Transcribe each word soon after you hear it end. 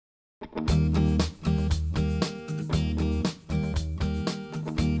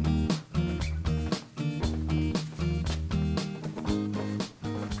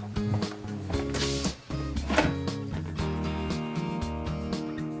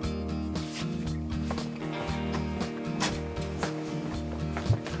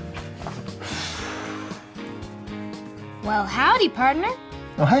Well, howdy, partner.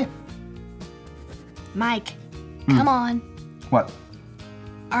 Oh, hey. Mike, come on. What?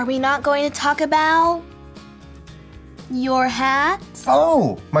 Are we not going to talk about your hat?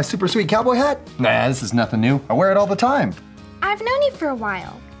 Oh, my super sweet cowboy hat? Nah, this is nothing new. I wear it all the time. I've known you for a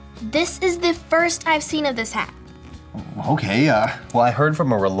while. This is the first I've seen of this hat. Okay, well, I heard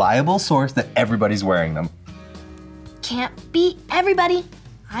from a reliable source that everybody's wearing them. Can't be everybody.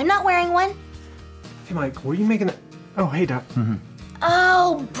 I'm not wearing one. Hey, Mike, were you making a... Oh, hey, Doc.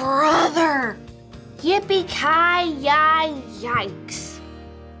 Oh, brother. Yippee-ki-yay, yikes.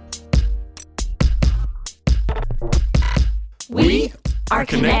 We are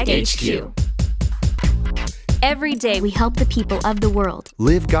Konnect HQ. Every day we help the people of the world.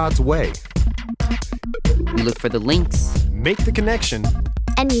 Live God's way. We look for the links. Make the connection.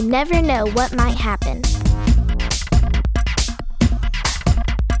 And you never know what might happen.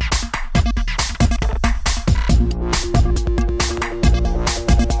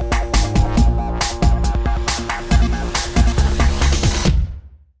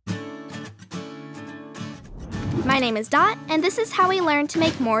 My name is Dot, and this is how we learn to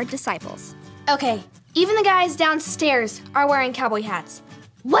make more disciples. Okay, even the guys downstairs are wearing cowboy hats.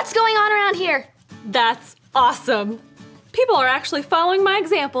 What's going on around here? That's awesome. People are actually following my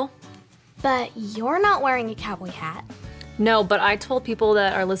example. But you're not wearing a cowboy hat. No, but I told people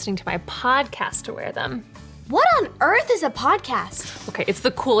that are listening to my podcast to wear them. What on earth is a podcast? Okay, it's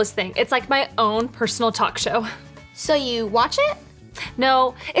the coolest thing. It's like my own personal talk show. So you watch it?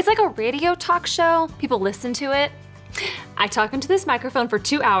 No, it's like a radio talk show. People listen to it. I talk into this microphone for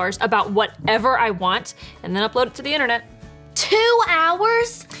 2 hours about whatever I want and then upload it to the internet. 2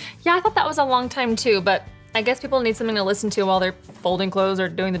 hours? Yeah, I thought that was a long time too, but I guess people need something to listen to while they're folding clothes or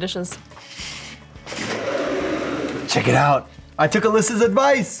doing the dishes. Check it out. I took Alyssa's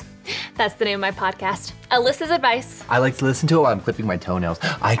advice. That's the name of my podcast, Alyssa's Advice. I like to listen to it while I'm clipping my toenails.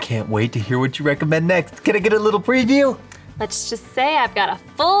 I can't wait to hear what you recommend next. Can I get a little preview? Let's just say I've got a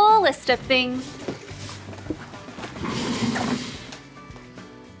full list of things.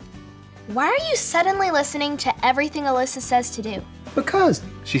 Why are you suddenly listening to everything Alissa says to do? Because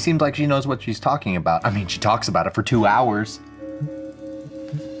she seems like she knows what she's talking about. I mean, she talks about it for 2 hours.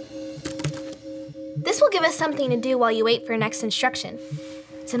 This will give us something to do while you wait for your next instruction.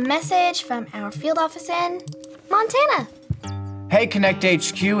 It's a message from our field office in Montana. Hey, Konnect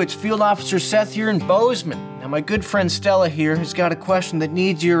HQ, it's Field Officer Seth here in Bozeman. Now, my good friend Stella here has got a question that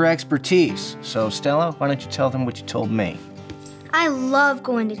needs your expertise. So, Stella, why don't you tell them what you told me? I love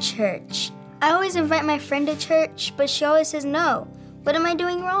going to church. I always invite my friend to church, but she always says no. What am I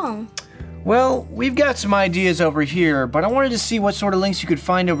doing wrong? Well, we've got some ideas over here, but I wanted to see what sort of links you could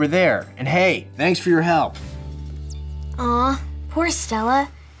find over there. And hey, thanks for your help. Aw, poor Stella.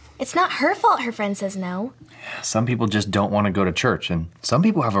 It's not her fault her friend says no. Some people just don't want to go to church, and some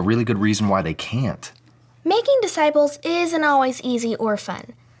people have a really good reason why they can't. Making disciples isn't always easy or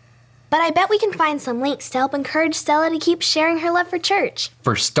fun. But I bet we can find some links to help encourage Stella to keep sharing her love for church.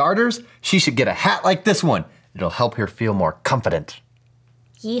 For starters, she should get a hat like this one. It'll help her feel more confident.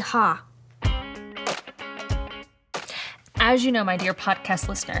 Yeehaw. As you know, my dear podcast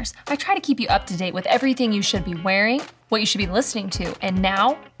listeners, I try to keep you up to date with everything you should be wearing, what you should be listening to, and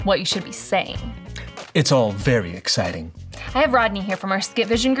now, what you should be saying. It's all very exciting. I have Rodney here from our Skip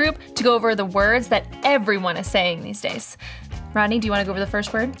Vision group to go over the words that everyone is saying these days. Rodney, do you want to go over the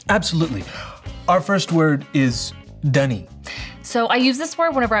first word? Absolutely. Our first word is dunny. So I use this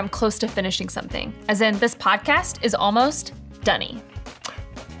word whenever I'm close to finishing something, as in this podcast is almost dunny.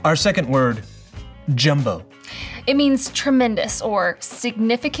 Our second word, jumbo. It means tremendous or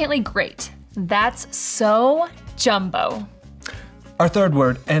significantly great. That's so jumbo. Our third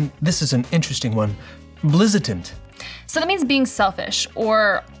word, and this is an interesting one, blizzitant. So that means being selfish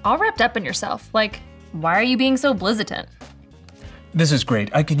or all wrapped up in yourself. Like, why are you being so blizzitant? This is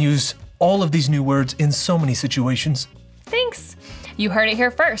great. I can use all of these new words in so many situations. Thanks. You heard it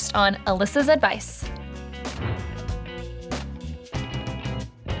here first on Alyssa's Advice.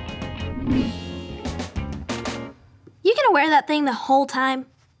 You gonna wear that thing the whole time?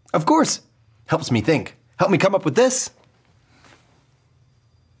 Of course. Helps me think. Help me come up with this.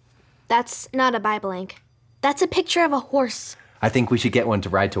 That's not a Bible ink. That's a picture of a horse. I think we should get one to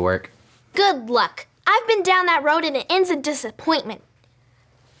ride to work. Good luck. I've been down that road and it ends in disappointment.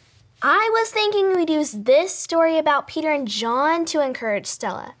 I was thinking we'd use this story about Peter and John to encourage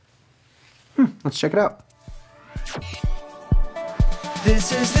Stella. Let's check it out.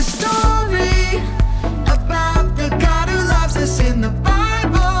 This is the story about the God who loves us in the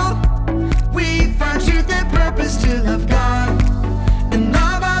Bible. We find truth and purpose to love God and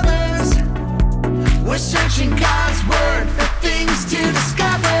love others. We're searching God's word for things to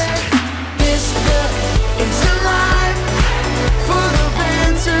discover. This book is alive, full of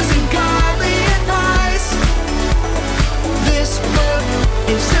answers and godly advice. This book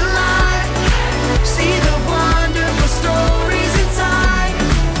is alive. See the wonderful stories inside.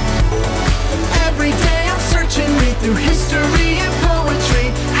 Every day I'm searching, read through history and poetry.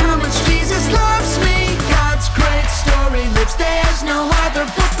 How much Jesus loves me. God's great story lives. There's no other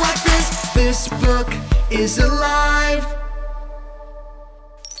book like this. This book is alive.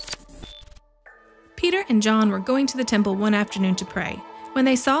 Peter and John were going to the temple one afternoon to pray when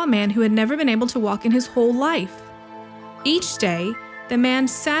they saw a man who had never been able to walk in his whole life. Each day, the man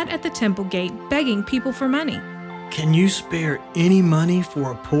sat at the temple gate begging people for money. Can you spare any money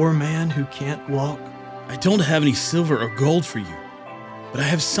for a poor man who can't walk? I don't have any silver or gold for you, but I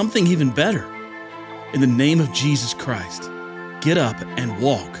have something even better. In the name of Jesus Christ, get up and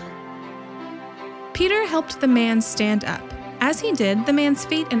walk. Peter helped the man stand up. As he did, the man's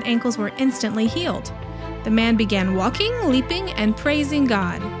feet and ankles were instantly healed. The man began walking, leaping, and praising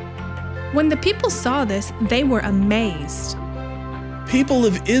God. When the people saw this, they were amazed. People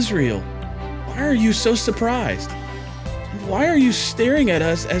of Israel, why are you so surprised? Why are you staring at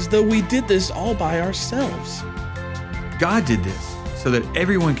us as though we did this all by ourselves? God did this so that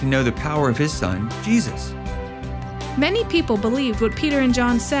everyone can know the power of his Son, Jesus. Many people believed what Peter and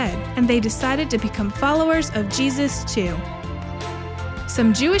John said, and they decided to become followers of Jesus too.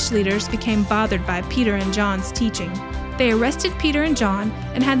 Some Jewish leaders became bothered by Peter and John's teaching. They arrested Peter and John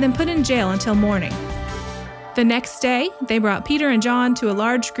and had them put in jail until morning. The next day, they brought Peter and John to a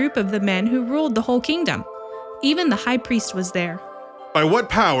large group of the men who ruled the whole kingdom. Even the high priest was there. By what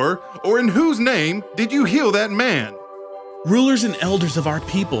power or in whose name did you heal that man? Rulers and elders of our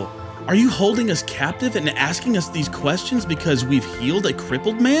people, are you holding us captive and asking us these questions because we've healed a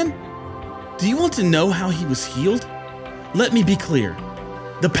crippled man? Do you want to know how he was healed? Let me be clear.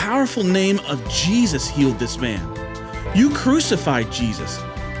 The powerful name of Jesus healed this man. You crucified Jesus,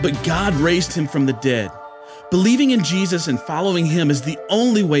 but God raised him from the dead. Believing in Jesus and following him is the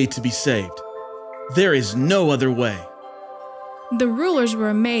only way to be saved. There is no other way. The rulers were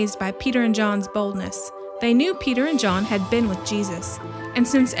amazed by Peter and John's boldness. They knew Peter and John had been with Jesus, and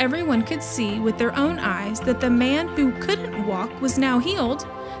since everyone could see with their own eyes that the man who couldn't walk was now healed,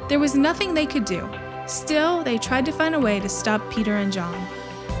 there was nothing they could do. Still, they tried to find a way to stop Peter and John.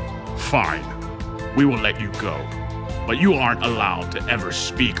 Fine, we will let you go, but you aren't allowed to ever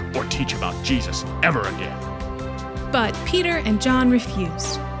speak or teach about Jesus ever again. But Peter and John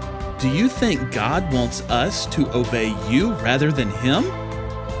refused. Do you think God wants us to obey you rather than him?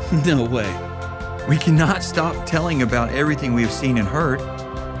 No way. We cannot stop telling about everything we have seen and heard.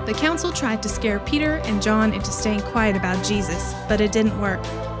 The council tried to scare Peter and John into staying quiet about Jesus, but it didn't work.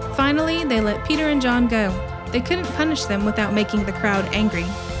 Finally, they let Peter and John go. They couldn't punish them without making the crowd angry.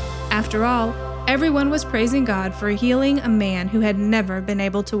 After all, everyone was praising God for healing a man who had never been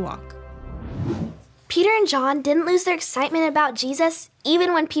able to walk. Peter and John didn't lose their excitement about Jesus,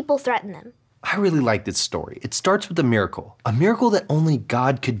 even when people threatened them. I really like this story. It starts with a miracle that only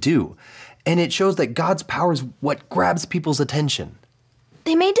God could do. And it shows that God's power is what grabs people's attention.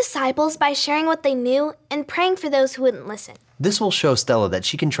 They made disciples by sharing what they knew and praying for those who wouldn't listen. This will show Stella that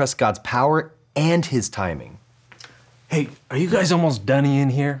she can trust God's power and his timing. Hey, are you guys almost done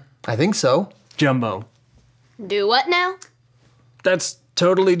in here? I think so. Jumbo. Do what now? That's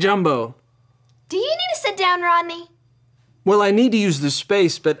totally Jumbo. Do you need to sit down, Rodney? Well, I need to use the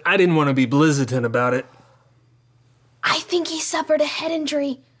space, but I didn't want to be blizzitant about it. I think he suffered a head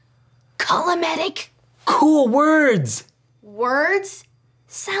injury. Call a medic. Cool words. Words?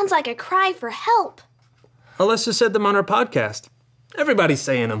 Sounds like a cry for help. Alissa said them on her podcast. Everybody's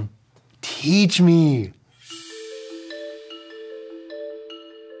saying them. Teach me.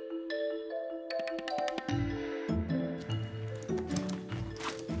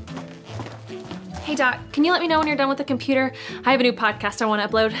 Hey Doc, can you let me know when you're done with the computer? I have a new podcast I want to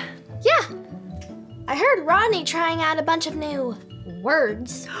upload. Yeah. I heard Rodney trying out a bunch of new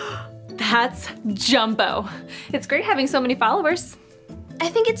words. That's Jumbo. It's great having so many followers. I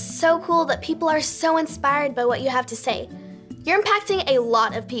think it's so cool that people are so inspired by what you have to say. You're impacting a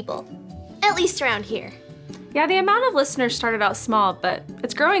lot of people, at least around here. Yeah, the amount of listeners started out small, but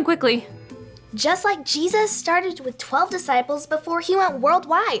it's growing quickly. Just like Jesus started with 12 disciples before he went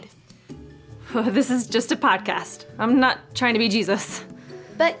worldwide. This is just a podcast. I'm not trying to be Jesus.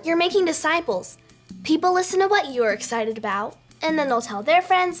 But you're making disciples. People listen to what you're excited about, and then they'll tell their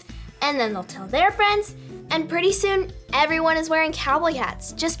friends, and then they'll tell their friends, and pretty soon everyone is wearing cowboy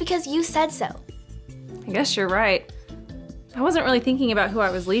hats just because you said so. I guess you're right. I wasn't really thinking about who I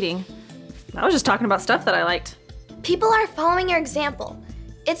was leading. I was just talking about stuff that I liked. People are following your example.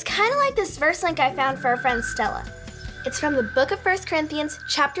 It's kind of like this verse link I found for our friend Stella. It's from the book of 1 Corinthians,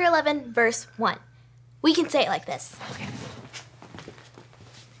 chapter 11, verse 1. We can say it like this. Okay.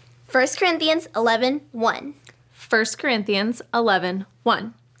 1 Corinthians 11, 1. 1 Corinthians 11,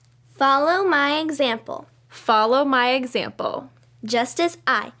 1. Follow my example. Follow my example. Just as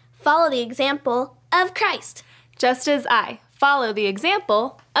I follow the example of Christ. Just as I follow the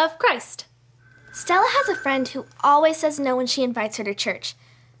example of Christ. Stella has a friend who always says no when she invites her to church.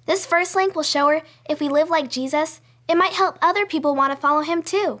 This first link will show her if we live like Jesus, it might help other people want to follow him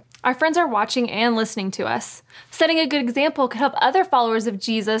too. Our friends are watching and listening to us. Setting a good example could help other followers of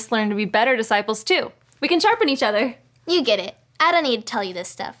Jesus learn to be better disciples too. We can sharpen each other. You get it. I don't need to tell you this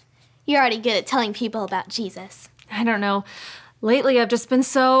stuff. You're already good at telling people about Jesus. I don't know. Lately, I've just been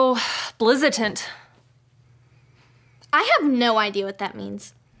so blizzitant. I have no idea what that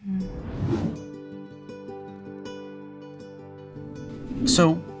means.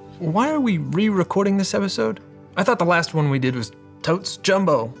 So, why are we re-recording this episode? I thought the last one we did was totes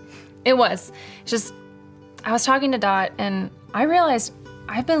jumbo. It was. Just, I was talking to Dot and I realized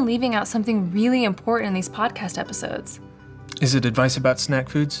I've been leaving out something really important in these podcast episodes. Is it advice about snack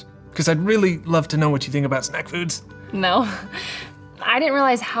foods? Because I'd really love to know what you think about snack foods. No. I didn't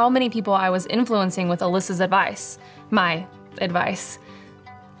realize how many people I was influencing with Alyssa's advice. My advice.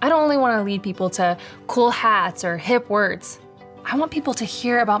 I don't only want to lead people to cool hats or hip words. I want people to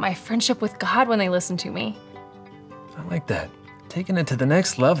hear about my friendship with God when they listen to me. I like that. Taking it to the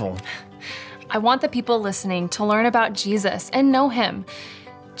next level. I want the people listening to learn about Jesus and know him.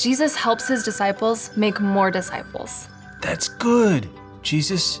 Jesus helps his disciples make more disciples. That's good.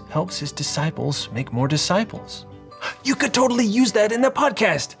 Jesus helps his disciples make more disciples. You could totally use that in the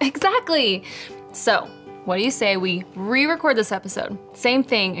podcast. Exactly. So, what do you say we re-record this episode? Same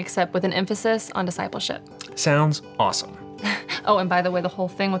thing, except with an emphasis on discipleship. Sounds awesome. Oh, and by the way, the whole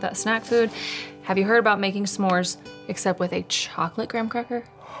thing with that snack food, have you heard about making s'mores except with a chocolate graham cracker?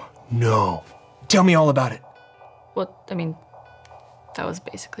 No. Tell me all about it. Well, I mean, that was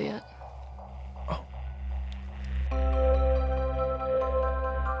basically it. Oh.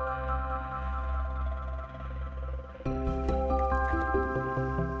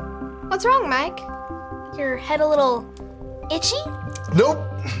 What's wrong, Mike? Your head a little itchy? Nope,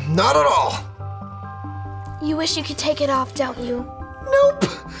 not at all. You wish you could take it off, don't you? Nope.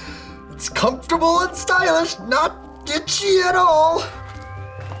 It's comfortable and stylish, not itchy at all.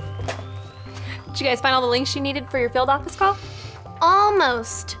 Did you guys find all the links you needed for your field office call?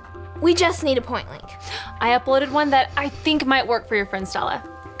 Almost. We just need a point link. I uploaded one that I think might work for your friend Stella.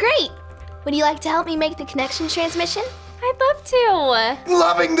 Great. Would you like to help me make the connection transmission? I'd love to.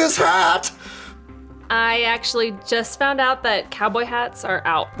 Loving this hat. I actually just found out that cowboy hats are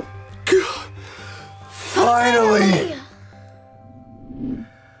out. Finally.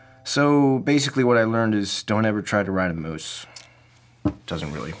 So basically what I learned is don't ever try to ride a moose.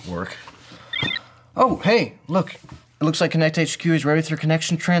 Doesn't really work. Oh, hey, look. It looks like Konnect HQ is ready for their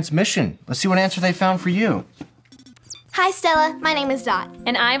connection transmission. Let's see what answer they found for you. Hi, Stella. My name is Dot.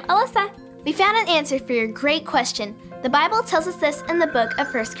 And I'm Alissa. We found an answer for your great question. The Bible tells us this in the book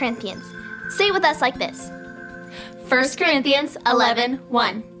of 1 Corinthians. Say it with us like this. 1 Corinthians 11,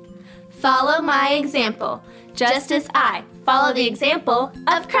 1. Follow my example, just as I follow the example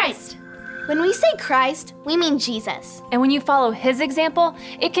of Christ. When we say Christ, we mean Jesus. And when you follow his example,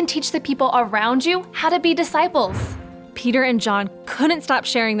 it can teach the people around you how to be disciples. Peter and John couldn't stop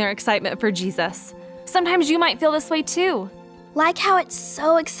sharing their excitement for Jesus. Sometimes you might feel this way too. Like how it's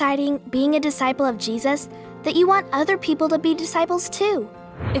so exciting being a disciple of Jesus that you want other people to be disciples too.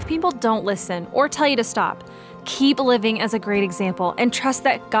 If people don't listen or tell you to stop, keep living as a great example and trust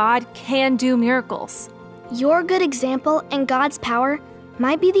that God can do miracles. Your good example and God's power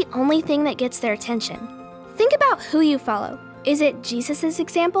might be the only thing that gets their attention. Think about who you follow. Is it Jesus'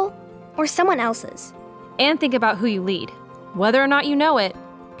 example or someone else's? And think about who you lead. Whether or not you know it,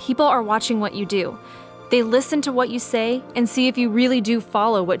 people are watching what you do. They listen to what you say and see if you really do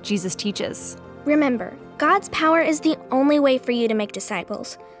follow what Jesus teaches. Remember, God's power is the only way for you to make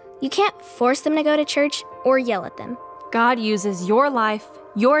disciples. You can't force them to go to church or yell at them. God uses your life,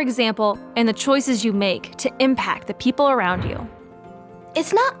 your example, and the choices you make to impact the people around you.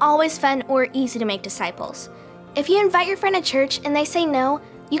 It's not always fun or easy to make disciples. If you invite your friend to church and they say no,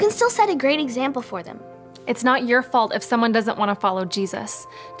 you can still set a great example for them. It's not your fault if someone doesn't want to follow Jesus.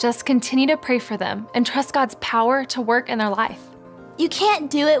 Just continue to pray for them and trust God's power to work in their life. You can't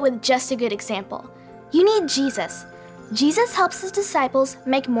do it with just a good example. You need Jesus. Jesus helps his disciples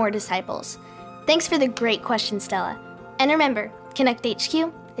make more disciples. Thanks for the great question, Stella. And remember, Konnect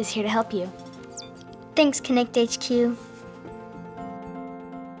HQ is here to help you. Thanks, Konnect HQ.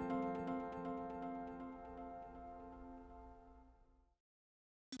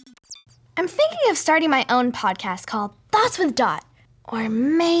 I'm thinking of starting my own podcast called Thoughts with Dot. Or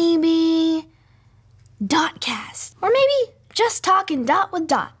maybe Dotcast. Or maybe just talking Dot with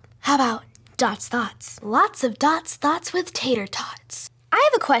Dot. How about Dot's Thoughts? Lots of Dot's Thoughts with Tater Tots. I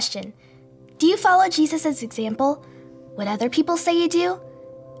have a question. Do you follow Jesus' example? Would other people say you do?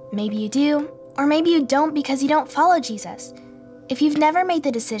 Maybe you do, or maybe you don't because you don't follow Jesus. If you've never made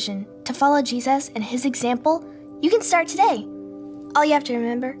the decision to follow Jesus and his example, you can start today. All you have to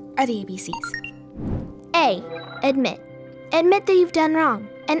remember are the ABCs. A. Admit. Admit that you've done wrong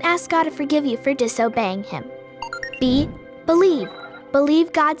and ask God to forgive you for disobeying him. B. Believe.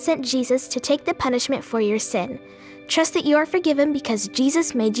 Believe God sent Jesus to take the punishment for your sin. Trust that you are forgiven because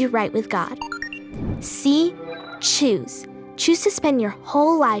Jesus made you right with God. C. Choose. Choose to spend your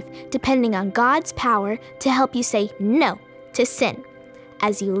whole life depending on God's power to help you say no to sin.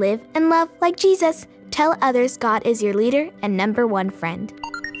 As you live and love like Jesus, tell others God is your leader and number one friend.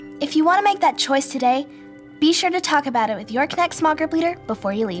 If you want to make that choice today, be sure to talk about it with your Konnect small group leader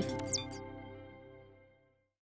before you leave.